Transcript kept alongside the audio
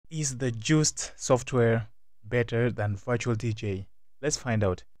Is the Djuced software better than Virtual DJ? Let's find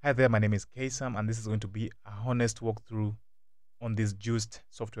out. Hi there, my name is Kaysam, and this is going to be a honest walkthrough on this Djuced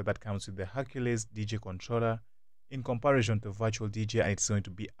software that comes with the Hercules DJ controller in comparison to Virtual DJ, and it's going to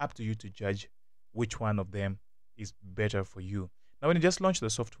be up to you to judge which one of them is better for you. Now, when you just launch the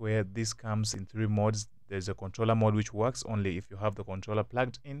software, this comes in 3 modes. There's a controller mode, which works only if you have the controller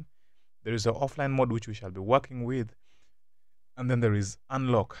plugged in. There is an offline mode, which we shall be working with. And then there is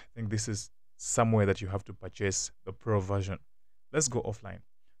unlock. I think this is somewhere that you have to purchase the pro version. Let's go offline.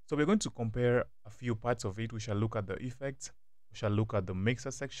 So we're going to compare a few parts of it. We shall look at the effects. We shall look at the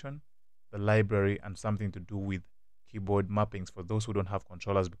mixer section, the library, and something to do with keyboard mappings for those who don't have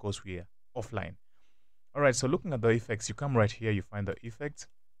controllers because we are offline. All right, so looking at the effects, you come right here, you find the effects.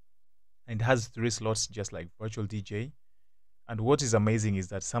 And it has 3 slots just like Virtual DJ. And what is amazing is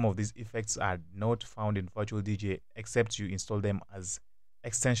that some of these effects are not found in Virtual DJ except you install them as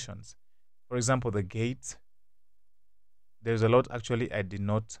extensions. For example, the gate. There's a lot. Actually, I did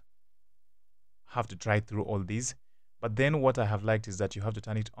not have to try through all these. But then what I have liked is that you have to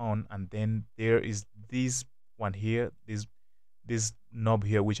turn it on, and then there is this one here, this knob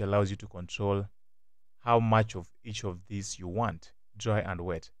here, which allows you to control how much of each of these you want, dry and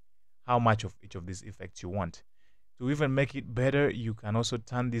wet, how much of each of these effects you want. To even make it better, you can also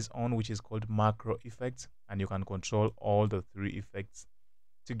turn this on, which is called macro effects, and you can control all the 3 effects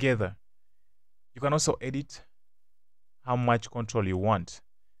together. You can also edit how much control you want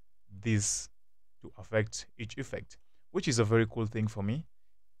this to affect each effect, which is a very cool thing for me.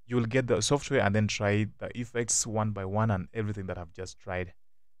 You will get the software and then try the effects one by one and everything that I've just tried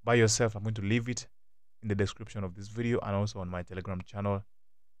by yourself. I'm going to leave it in the description of this video and also on my Telegram channel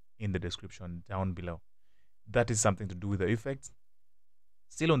in the description down below. That is something to do with the effects.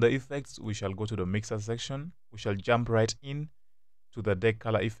 Still on the effects, we shall go to the mixer section. We shall jump right in to the deck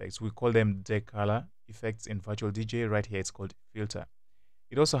color effects. We call them deck color effects in Virtual DJ. Right here, it's called filter.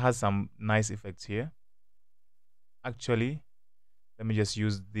 It also has some nice effects here. Actually, let me just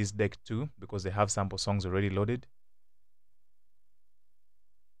use this deck too because they have sample songs already loaded.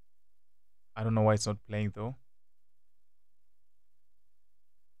 I don't know why it's not playing though.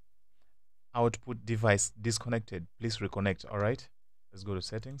 Output device disconnected. Please reconnect. All right, let's go to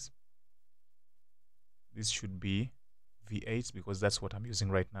settings. This should be V8 because that's what I'm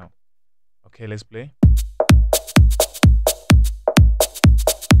using right now. Okay, let's play.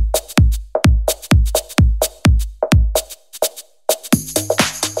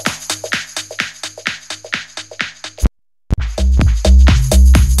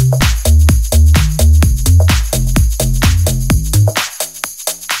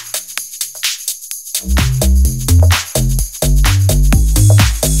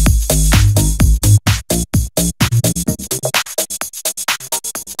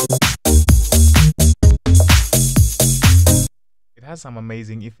 Has some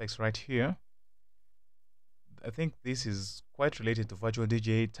amazing effects right here. I think this is quite related to Virtual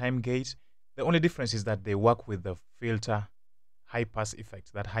DJ time gate. The only difference is that they work with the filter high pass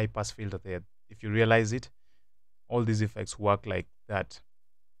effect, that high pass filter there. If you realize it, all these effects work like that.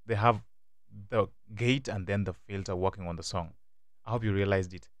 They have the gate and then the filter working on the song. I hope you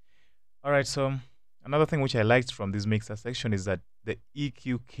realized it. All right, so another thing which I liked from this mixer section is that the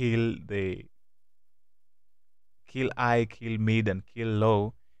EQ kill, the kill high, kill mid, and kill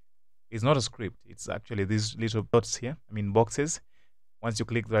low is not a script. It's actually these little dots here, boxes. Once you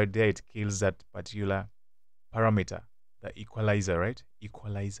click right there, it kills that particular parameter, the equalizer, right?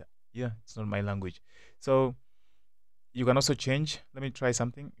 Equalizer. Yeah, it's not my language. So you can also change. Let me try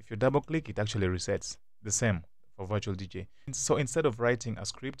something. If you double click, it actually resets. The same for Virtual DJ. So instead of writing a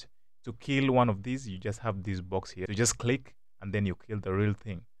script to kill one of these, you just have this box here. You just click and then you kill the real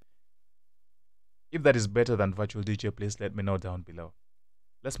thing. If that is better than Virtual DJ, please let me know down below.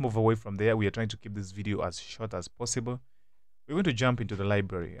 Let's move away from there. We are trying to keep this video as short as possible. We're going to jump into the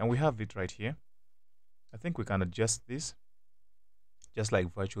library, and we have it right here. I think we can adjust this, just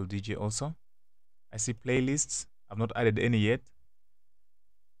like Virtual DJ also. I see playlists. I've not added any yet.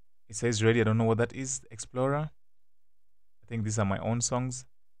 It says ready. I don't know what that is. Explorer. I think these are my own songs.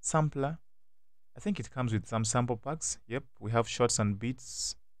 Sampler. I think it comes with some sample packs. Yep, we have shorts and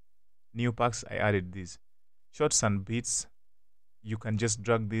beats. New packs, I added these. Shorts and beats, you can just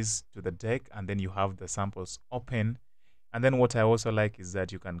drag this to the deck and then you have the samples open. And then what I also like is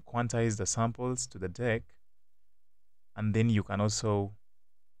that you can quantize the samples to the deck. And then you can also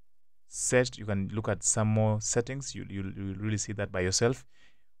you can look at some more settings. You'll really see that by yourself.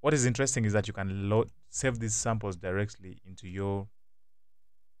 What is interesting is that you can save these samples directly into your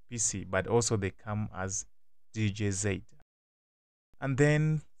PC, but also they come as DJZ. And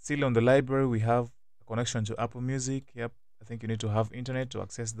then Still on the library, we have a connection to Apple Music. Yep, I think you need to have internet to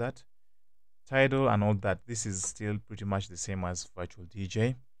access that. Tidal and all that. This is still pretty much the same as Virtual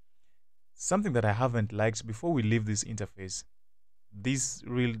DJ. Something that I haven't liked before we leave this interface, this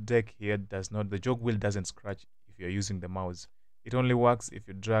real deck here does not, the jog wheel doesn't scratch if you're using the mouse. It only works if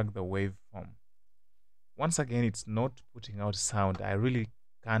you drag the waveform. Once again, it's not putting out sound. I really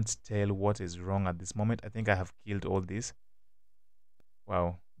can't tell what is wrong at this moment. I think I have killed all this.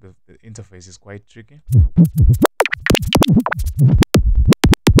 Wow, the interface is quite tricky.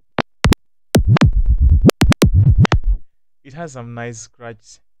 It has some nice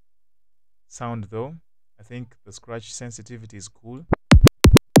scratch sound though. I think the scratch sensitivity is cool.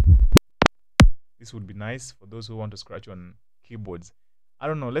 This would be nice for those who want to scratch on keyboards. I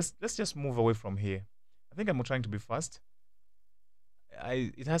don't know. Let's just move away from here. I think I'm trying to be fast.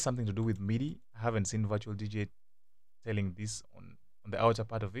 It has something to do with MIDI. I haven't seen Virtual DJ telling this on the outer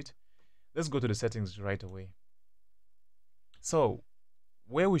part of it. Let's go to the settings right away. So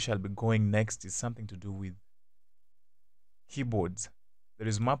where we shall be going next is something to do with keyboards. There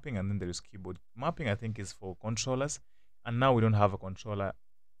is mapping and then there is keyboard. Mapping, I think, is for controllers, and now we don't have a controller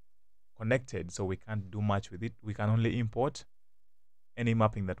connected, so we can't do much with it. We can only import any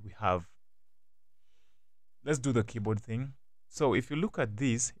mapping that we have. Let's do the keyboard thing. So if you look at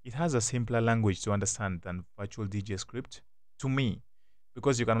this, it has a simpler language to understand than Virtual DJ script to me,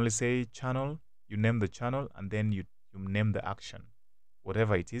 because you can only say channel, you name the channel, and then you name the action,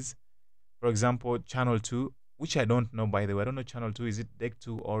 whatever it is. For example, channel 2, which I don't know, by the way. I don't know channel 2, is it deck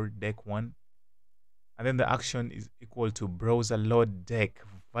 2 or deck 1? And then the action is equal to browser load deck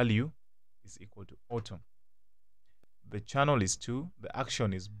value is equal to auto. The channel is 2, the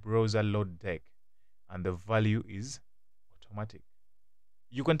action is browser load deck, and the value is automatic.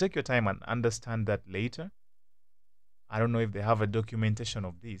 You can take your time and understand that later. I don't know if they have a documentation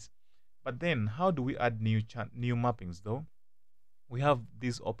of this. But then how do we add new mappings though? We have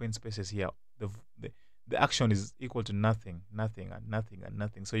these open spaces here. The action is equal to nothing, nothing, and nothing, and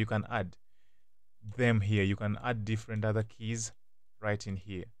nothing. So you can add them here. You can add different other keys right in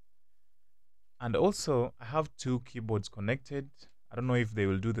here. And also, I have 2 keyboards connected. I don't know if they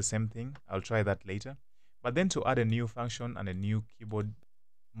will do the same thing. I'll try that later. But then to add a new function and a new keyboard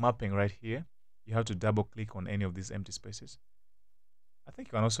mapping right here, you have to double click on any of these empty spaces. I think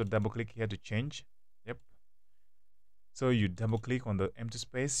you can also double click here to change. Yep. So you double click on the empty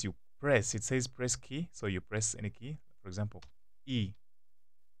space, you press, it says press key, so you press any key, for example, E.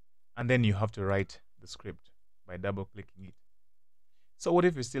 And then you have to write the script by double clicking it. So what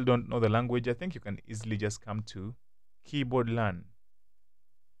if you still don't know the language? I think you can easily just come to keyboard learn.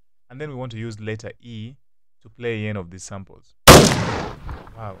 And then we want to use letter E to play any of these samples.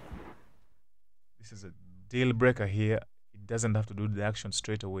 Wow. This is a deal breaker here. It doesn't have to do the action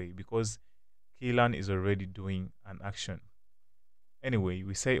straight away because keylearn is already doing an action. Anyway,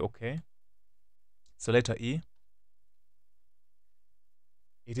 we say okay. So letter E.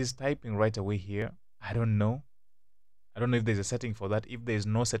 It is typing right away here. I don't know if there's a setting for that. If there's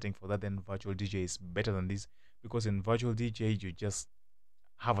no setting for that, then Virtual DJ is better than this, because in Virtual DJ you just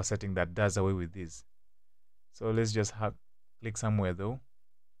have a setting that does away with this. So let's just click somewhere though.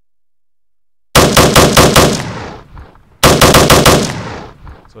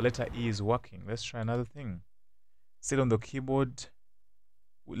 So letter E is working. Let's try another thing. Still on the keyboard,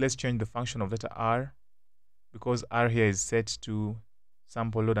 let's change the function of letter R, because R here is set to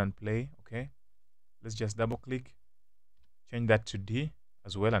sample, load, and play. Okay, let's just double click, change that to D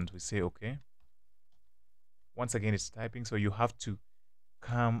as well, and we say okay. Once again, it's typing, so you have to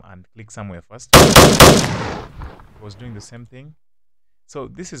come and click somewhere first. It was doing the same thing. So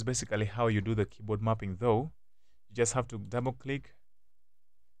this is basically how you do the keyboard mapping though. You just have to double click,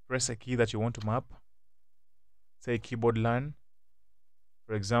 press a key that you want to map, say keyboard learn.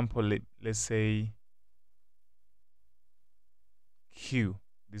 For example, let's say Q,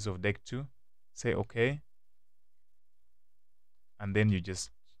 this is of deck 2, say okay, and then you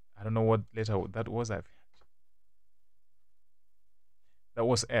just, I don't know what letter that was, that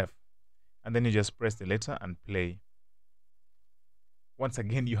was F, and then you just press the letter and play. Once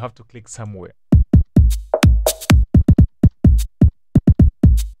again, you have to click somewhere.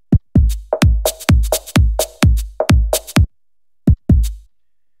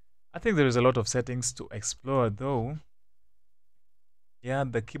 I think there is a lot of settings to explore though. Yeah,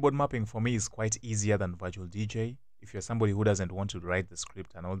 the keyboard mapping for me is quite easier than Virtual DJ. If you're somebody who doesn't want to write the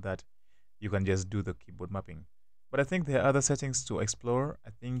script and all that, you can just do the keyboard mapping. But I think there are other settings to explore.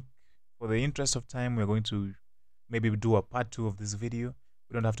 I think for the interest of time, we're going to maybe do a part 2 of this video.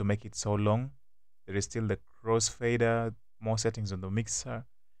 We don't have to make it so long. There is still the crossfader, more settings on the mixer.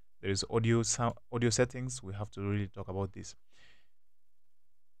 There is audio settings. We have to really talk about this.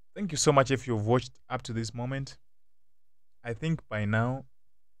 Thank you so much if you've watched up to this moment. I think by now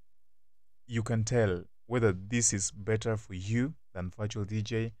you can tell whether this is better for you than virtual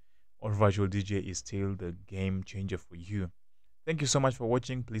DJ, or virtual DJ is still the game changer for you. Thank you so much for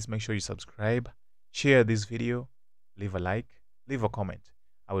watching. Please make sure you subscribe, share this video, leave a like, leave a comment.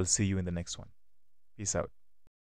 I will see you in the next one. Peace out.